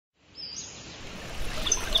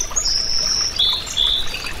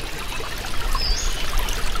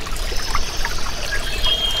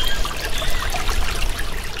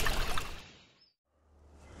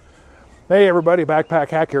Hey everybody, Backpack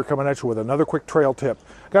Hack here, coming at you with another quick trail tip.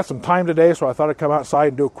 Got some time today, so I thought I'd come outside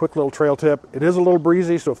and do a quick little trail tip. It is a little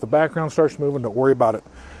breezy, so if the background starts moving, don't worry about it.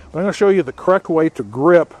 But I'm going to show you the correct way to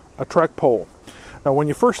grip a trek pole. Now when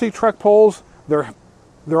you first see trek poles, they're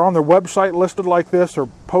on their website listed like this, or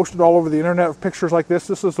posted all over the internet with pictures like this.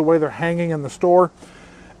 This is the way they're hanging in the store.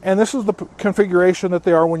 And this is the configuration that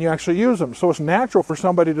they are when you actually use them. So it's natural for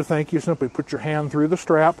somebody to think you simply put your hand through the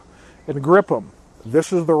strap and grip them.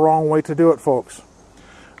 This is the wrong way to do it, folks.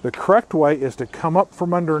 The correct way is to come up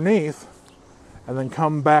from underneath and then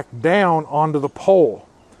come back down onto the pole.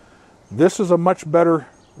 This is a much better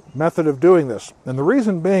method of doing this. And the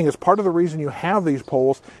reason being is part of the reason you have these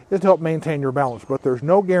poles is to help maintain your balance. But there's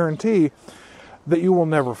no guarantee that you will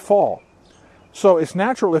never fall. So it's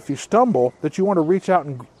natural if you stumble that you want to reach out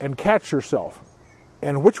and catch yourself.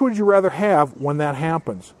 And which would you rather have when that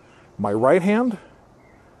happens? My right hand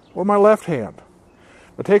or my left hand?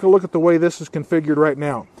 But take a look at the way this is configured right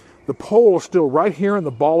now. The pole is still right here in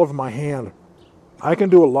the ball of my hand. I can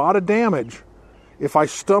do a lot of damage if I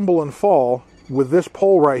stumble and fall with this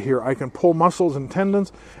pole right here. I can pull muscles and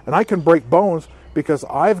tendons, and I can break bones because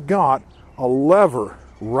I've got a lever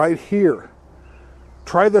right here.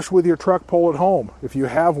 Try this with your truck pole at home if you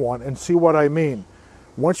have one and see what I mean.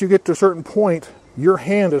 Once you get to a certain point, your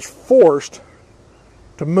hand is forced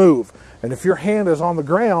to move. And if your hand is on the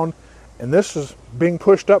ground and this is being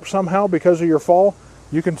pushed up somehow because of your fall,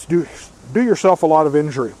 you can do yourself a lot of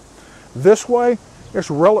injury. This way,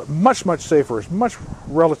 it's much safer. It's much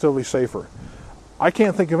relatively safer. I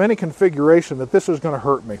can't think of any configuration that this is going to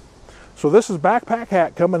hurt me. So this is Backpack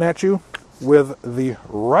Hack coming at you with the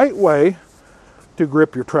right way to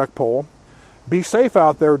grip your trek pole. Be safe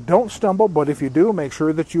out there. Don't stumble, but if you do, make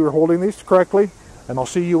sure that you are holding these correctly, and I'll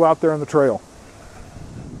see you out there on the trail.